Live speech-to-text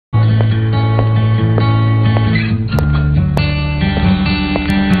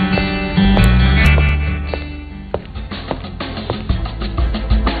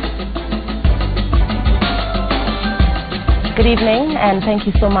evening, and thank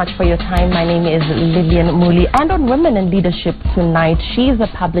you so much for your time. My name is Lillian Muli, and on Women in Leadership tonight, she is a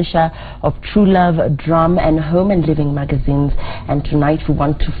publisher of True Love, Drum, and Home and Living magazines. And tonight we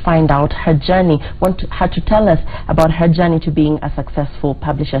want to find out her journey, her to tell us about her journey to being a successful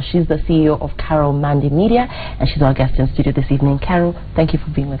publisher. She's the CEO of Carole Mandi Media, and she's our guest in studio this evening. Carole, thank you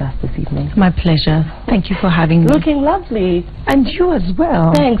for being with us this evening. My pleasure. Thank you for having me. Looking lovely. And you as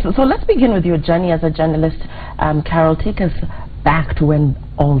well. Thanks. So let's begin with your journey as a journalist. Carole, take us back to when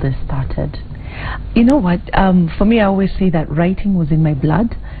all this started. You know what, for me, I always say that writing was in my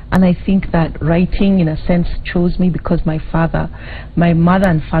blood, and I think that writing in a sense chose me because my mother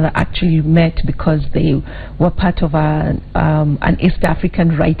and father actually met because they were part of an East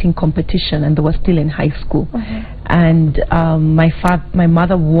African writing competition, and they were still in high school. And my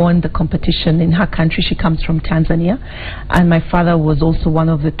mother won the competition in her country. She comes from Tanzania, and my father was also one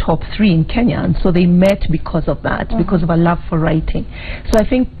of the top 3 in Kenya, and so they met because of that, because of a love for writing. So I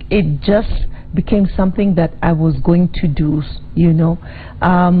think it just became something that I was going to do, you know.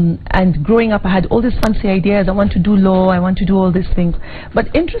 And growing up, I had all these fancy ideas. I want to do law, I want to do all these things.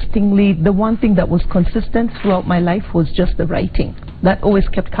 But interestingly, the one thing that was consistent throughout my life was just the writing. That always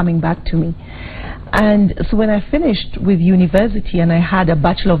kept coming back to me. And so when I finished with university and I had a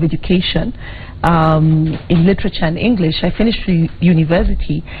Bachelor of Education in Literature and English, I finished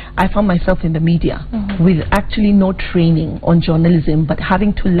university, I found myself in the media with actually no training on journalism, but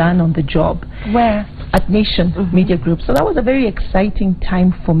having to learn on the job. Where? At Nation Media Group. So that was a very exciting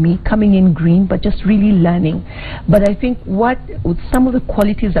time for me, coming in green, but just really learning. But I think with some of the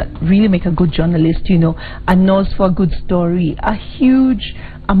qualities that really make a good journalist, you know, a nose for a good story, a huge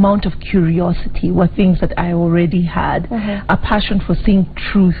amount of curiosity were things that I already had, a passion for seeing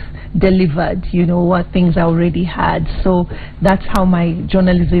truth delivered, you know, were things I already had. So that's how my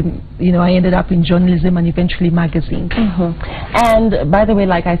journalism, you know, I ended up in journalism and eventually magazines. And by the way,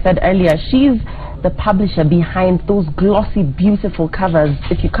 like I said earlier, she's the publisher behind those glossy, beautiful covers.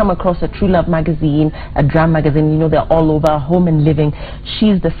 If you come across a True Love magazine, a Drum magazine, you know, they're all over. Home and Living,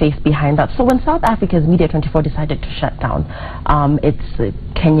 she's the face behind that. So when South Africa's Media 24 decided to shut down its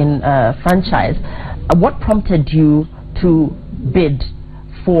Kenyan franchise, what prompted you to bid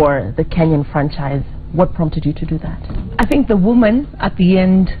for the Kenyan franchise? What prompted you to do that? I think the woman at the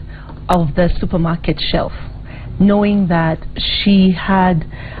end of the supermarket shelf, knowing that she had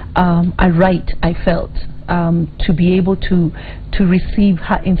a right, I felt, to be able to receive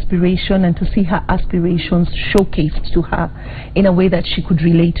her inspiration and to see her aspirations showcased to her in a way that she could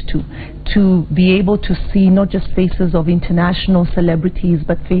relate to be able to see not just faces of international celebrities,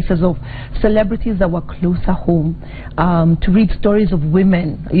 but faces of celebrities that were closer home, to read stories of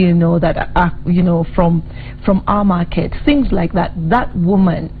women, you know, that are, you know, from our market, things like that. That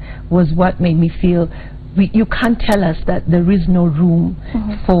woman was what made me feel you can't tell us that there is no room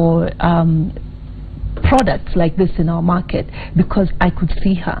for products like this in our market, because I could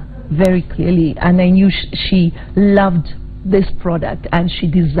see her very clearly, and I knew she loved this product and she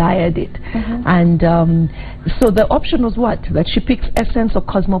desired it. And so the option was what? That she picks Essence or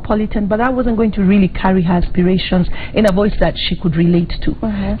Cosmopolitan, but I wasn't going to really carry her aspirations in a voice that she could relate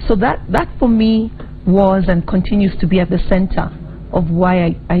to. So that for me was and continues to be at the center of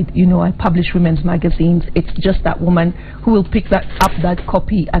why I publish women's magazines. It's just that woman who will pick that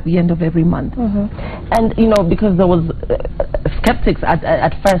copy at the end of every month. And you know, because there was skeptics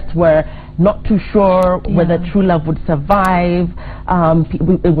at first were not too sure whether True Love would survive.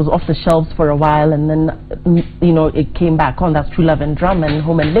 It was off the shelves for a while, and then you know, it came back on. That's True Love and Drum and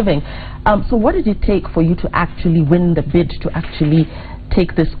Home and Living. So what did it take for you to actually win the bid to actually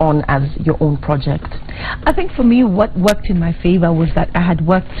take this on as your own project? I think for me, what worked in my favor was that I had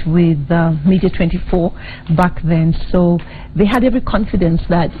worked with Media 24 back then, so they had every confidence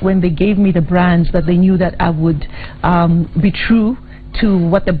that when they gave me the brands, that they knew that I would be true to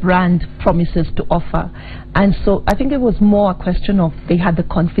what the brand promises to offer. And so I think it was more a question of they had the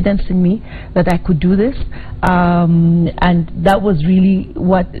confidence in me that I could do this, and that was really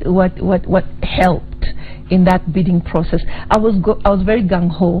what helped in that bidding process. I was very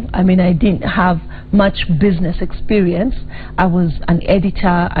gung-ho. I mean, I didn't have much business experience. I was an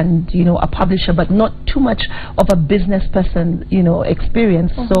editor and, you know, a publisher, but not too much of a business person, you know,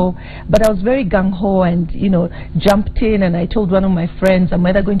 experience. So, but I was very gung-ho and, you know, jumped in, and I told one of my friends, I'm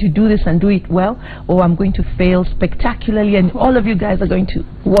either going to do this and do it well, or I'm going to fail spectacularly, and all of you guys are going to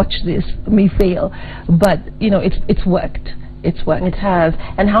watch me fail. But, you know, it's worked. It's worked. It has.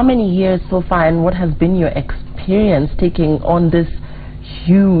 And how many years so far, and what has been your experience taking on this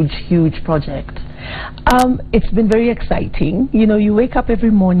huge project? It's been very exciting. You know, you wake up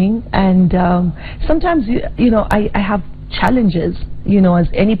every morning, and sometimes, you know, I have challenges, you know, as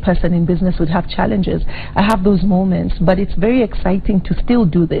any person in business would have challenges. I have those moments, but it's very exciting to still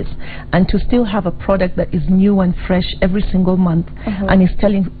do this and to still have a product that is new and fresh every single month and is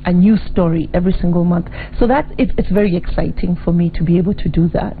telling a new story every single month. So that it's very exciting for me to be able to do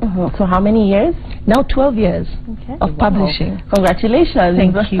that. So how many years? Now 12 years of publishing. Congratulations.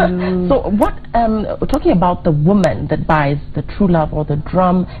 Thank you. So what, talking about the woman that buys the True Love or the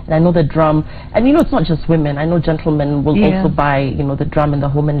drum, and I know the drum, and you know it's not just women, I know gentlemen will also buy, you know, the drum in the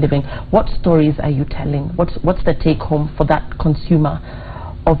home and living. What stories are you telling? What's the take home for that consumer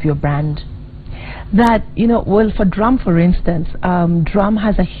of your brand? That, you know, well, for drum, for instance, drum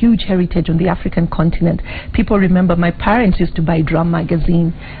has a huge heritage on the African continent. People remember my parents used to buy Drum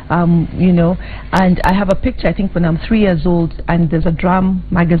magazine, you know, and I have a picture, I think when I'm 3 years old, and there's a Drum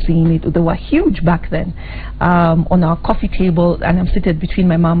magazine. They were huge back then, on our coffee table, and I'm seated between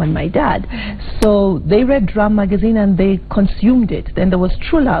my mom and my dad. So they read Drum magazine and they consumed it. Then there was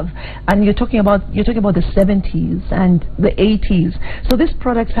True Love, and you're talking about the 70s and the 80s. So these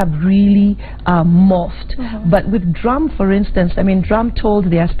products have really morphed. But with drum, for instance, I mean, drum told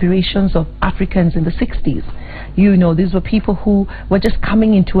the aspirations of Africans in the 60s. You know, these were people who were just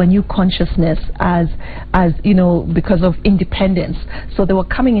coming into a new consciousness as you know, because of independence. So they were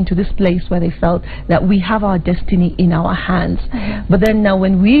coming into this place where they felt that we have our destiny in our hands. But then now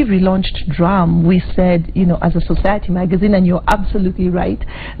when we relaunched drum, we said, you know, as a society magazine, and you're absolutely right,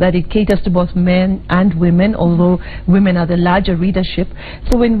 that it caters to both men and women, although women are the larger readership.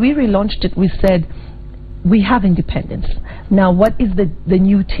 So when we relaunched it, we said, we have independence. Now what is the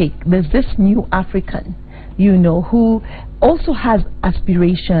new take? There's this new African, you know, who also has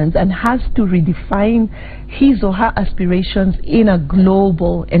aspirations and has to redefine his or her aspirations in a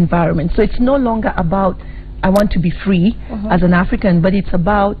global environment. So it's no longer about I want to be free as an African, but it's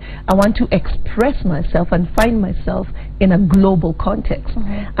about I want to express myself and find myself in a global context.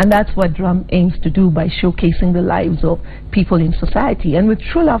 And that's what drum aims to do by showcasing the lives of people in society. And with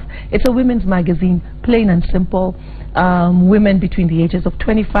True Love, it's a women's magazine, plain and simple. Women between the ages of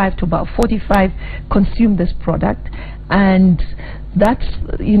 25 to about 45 consume this product, and that's,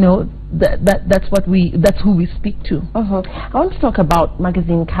 you know, that's who we speak to. I want to talk about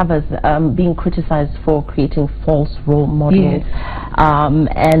magazine covers being criticized for creating false role models,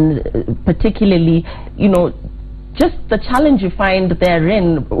 and particularly, you know, just the challenge you find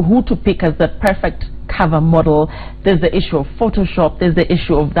therein, who to pick as the perfect cover model. There's the issue of Photoshop, there's the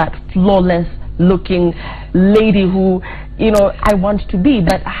issue of that flawless looking lady who, you know, I want to be.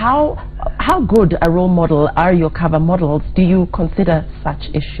 But how good a role model are your cover models? Do you consider such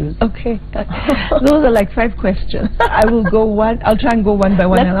issues? Okay, those are like 5 questions. I'll try and go one by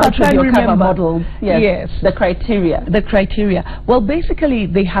one. Let's and I'll try with your and cover models. Yes. The criteria. The criteria. Well, basically,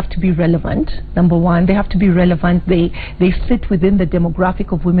 they have to be relevant. Number one, they have to be relevant. They sit within the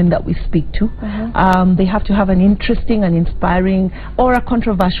demographic of women that we speak to. They have to have an interesting and inspiring or a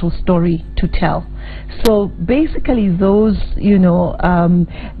controversial story to tell. So basically, those, you know,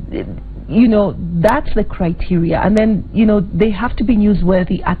 that's the criteria. And then, you know, they have to be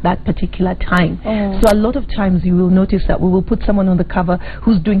newsworthy at that particular time. So a lot of times you will notice that we will put someone on the cover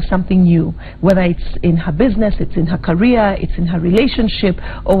who's doing something new, whether it's in her business, it's in her career, it's in her relationship,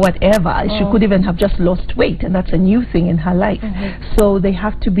 or whatever. She could even have just lost weight, and that's a new thing in her life. So they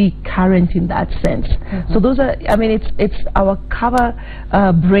have to be current in that sense. So those are, I mean, it's our cover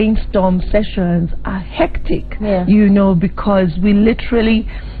brainstorm sessions are hectic, you know, because we literally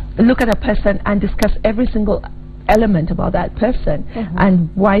look at a person and discuss every single element about that person and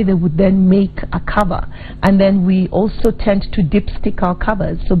why they would then make a cover. And then we also tend to dipstick our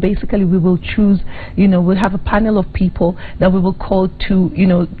covers. So basically we will choose, you know, we'll have a panel of people that we will call to, you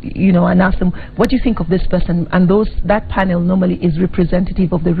know, and ask them, what do you think of this person? And that panel normally is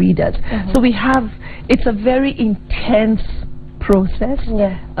representative of the readers. So we have, it's a very intense process,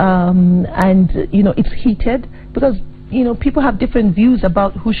 and you know, it's heated because, you know, people have different views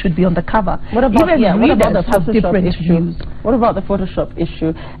about who should be on the cover. What about, what about the Photoshop issue? What about the Photoshop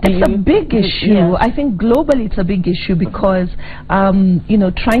issue? It's a big issue. I think globally it's a big issue because, you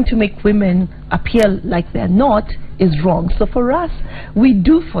know, trying to make women appear like they're not is wrong. So for us, we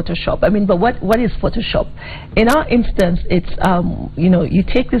do Photoshop. I mean, but what is Photoshop? In our instance, it's, you know, you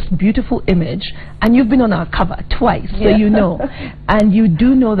take this beautiful image, and you've been on our cover twice, so you know. And you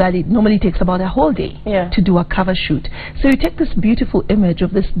do know that it normally takes about a whole day to do a cover shoot. So you take this beautiful image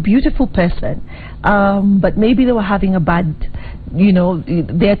of this beautiful person, but maybe they were having a bad you know,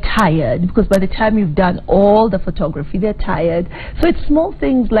 they're tired, because by the time you've done all the photography, they're tired. So it's small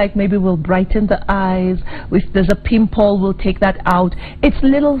things like maybe we'll brighten the eyes. If there's a pimple, we'll take that out. It's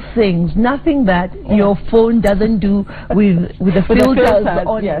little things, nothing that your phone doesn't do with the filters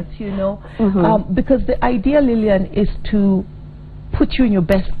on it, you know. Because the idea, Lillian, is to put you in your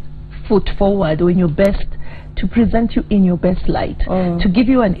best foot forward, or in your best, to present you in your best light, to give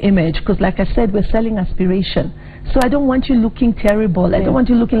you an image, because like I said, we're selling aspiration. So I don't want you looking terrible. I don't want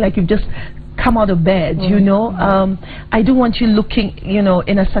you looking like you've just come out of bed, you know. I don't want you looking, you know,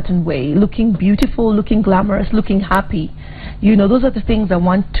 in a certain way, looking beautiful, looking glamorous, looking happy. You know, those are the things I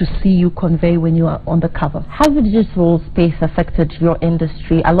want to see you convey when you are on the cover. Has the digital space affected your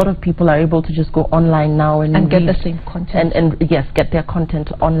industry? A lot of people are able to just go online now and get the same content. And yes, get their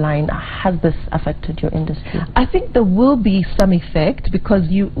content online. Has this affected your industry? I think there will be some effect, because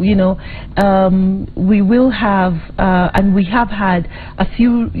you know, we will have, and we have had a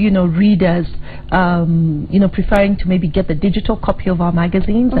few, you know, readers, you know, preferring to maybe get the digital copy of our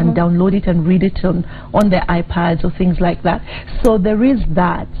magazines and download it and read it on their iPads or things like that. So there is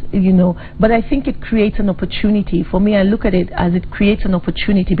that, you know, but I think it creates an opportunity. For me, I look at it as it creates an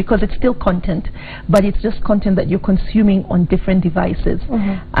opportunity, because it's still content, but it's just content that you're consuming on different devices.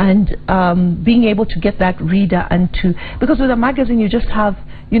 And being able to get that reader, and because with a magazine you just have,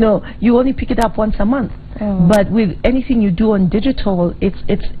 you know, you only pick it up once a month. But with anything you do on digital,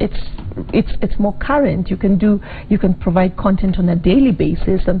 it's more current. You can provide content on a daily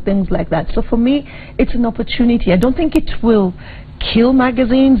basis and things like that. So for me, it's an opportunity. I don't think it will kill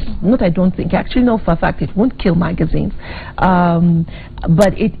magazines. Not I don't think. Actually, no, for a fact, it won't kill magazines.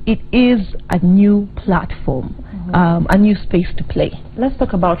 But it is a new platform, a new space to play. Let's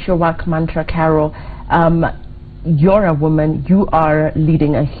talk about your work mantra, Carole. You're a woman, you are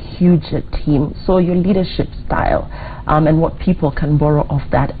leading a huge team, so your leadership style and what people can borrow of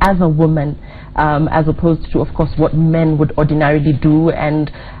that as a woman, as opposed to, of course, what men would ordinarily do. And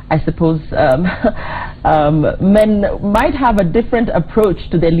I suppose men might have a different approach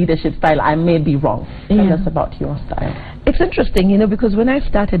to their leadership style. I may be wrong. Tell us about your style. It's interesting, you know, because when I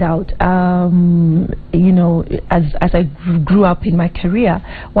started out, you know, as I grew up in my career,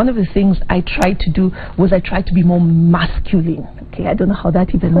 one of the things I tried to do was I tried to be more masculine. Okay, I don't know how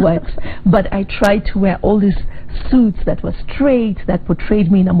that even works, but I tried to wear all these suits that were straight, that portrayed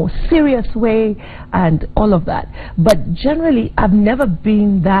me in a more serious way, and all of that. But generally, I've never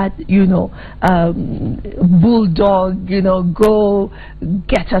been that, you know, bulldog, you know, go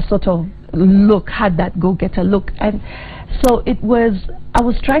get a sort of look, had that go-getter look. And so I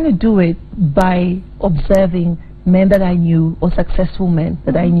was trying to do it by observing men that I knew, or successful men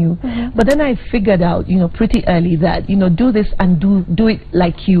that I knew. But then I figured out, you know, pretty early that, you know, do this and do it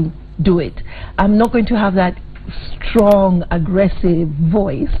like you do it. I'm not going to have that strong, aggressive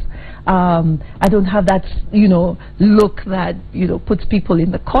voice. I don't have that, you know, look that, you know, puts people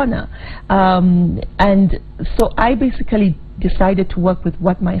in the corner. And so I basically decided to work with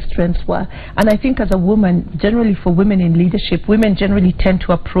what my strengths were. And I think as a woman, generally for women in leadership, women generally tend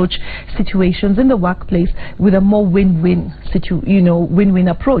to approach situations in the workplace with a more win-win win-win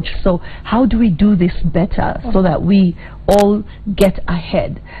approach. So how do we do this better so that we all get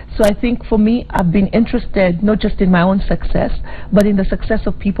ahead? So I think for me, I've been interested not just in my own success, but in the success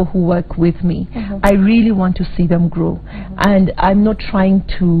of people who work with me. I really want to see them grow. And I'm not trying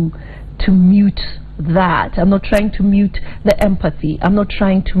to mute that. I'm not trying to mute the empathy. I'm not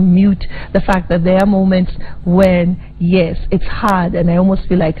trying to mute the fact that there are moments when, yes, it's hard and I almost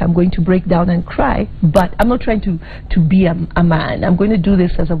feel like I'm going to break down and cry, but I'm not trying to be a man. I'm going to do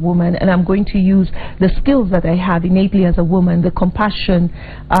this as a woman, and I'm going to use the skills that I have innately as a woman, the compassion,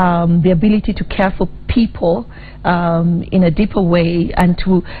 the ability to care for people in a deeper way, and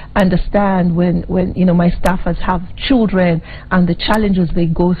to understand when you know, my staffers have children and the challenges they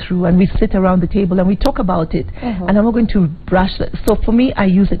go through, and we sit around the table and we talk about it. And I'm not going to brush that. So for me, I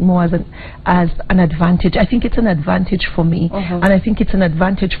use it more as an advantage. I think it's an advantage for me, and I think it's an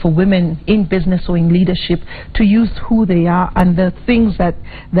advantage for women in business or in leadership to use who they are and the things that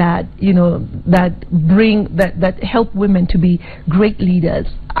you know, that help women to be great leaders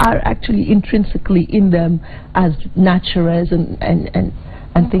are actually intrinsically in them as nurturers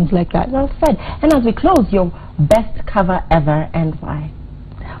and things like that. Well said. And as we close, your best cover ever, and why?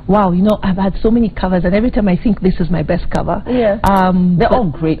 Wow, you know, I've had so many covers, and every time I think this is my best cover. They're all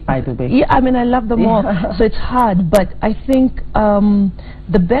great, by the way. Yeah, I mean, I love them all. So it's hard, but I think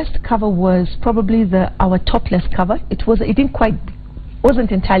the best cover was probably our topless cover. It didn't quite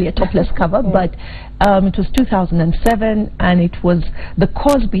wasn't entirely a topless cover, but it was 2007, and it was, the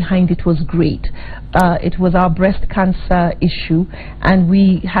cause behind it was great. It was our breast cancer issue, and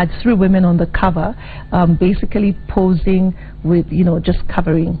we had 3 women on the cover, basically posing with, you know, just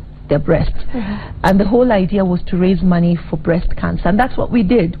covering their breasts. And the whole idea was to raise money for breast cancer, and that's what we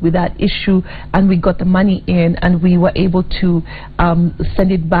did with that issue, and we got the money in, and we were able to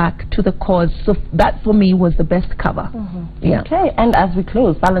send it back to the cause. So that for me was the best cover. Yeah. Okay, and as we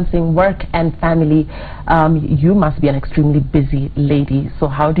close, balancing work and family, you must be an extremely busy lady, so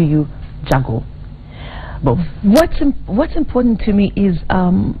how do you juggle both? What's important to me is,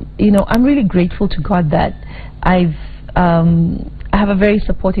 you know, I'm really grateful to God that I have a very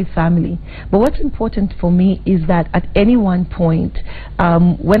supportive family. But what's important for me is that at any one point,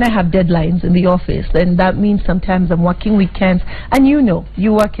 when I have deadlines in the office, then that means sometimes I'm working weekends. And you know,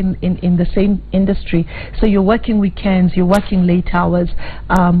 you work in the same industry, so you're working weekends, you're working late hours,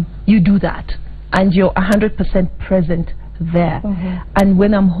 you do that. And you're 100% present there. And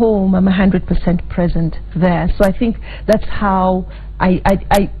when I'm home, I'm 100% present there. So I think that's how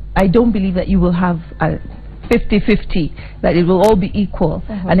I don't believe that you will have a 50-50, that it will all be equal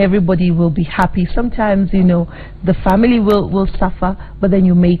and everybody will be happy. Sometimes, you know, the family will suffer, but then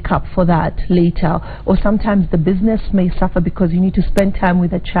you make up for that later. Or sometimes the business may suffer because you need to spend time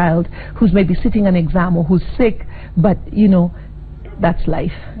with a child who's maybe sitting an exam or who's sick, but you know, that's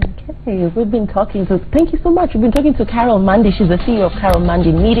life. Okay, we've been talking to, thank you so much, we've been talking to Carole Mandi. She's the CEO of Carole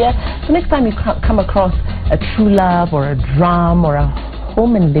Mandi Media. So next time you come across a true love or a drum or a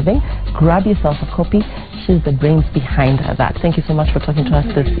home and living, grab yourself a copy. She's the brains behind that. Thank you so much for talking to us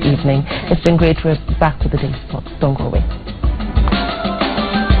this evening. It's been great. We're back to the day. Don't go away.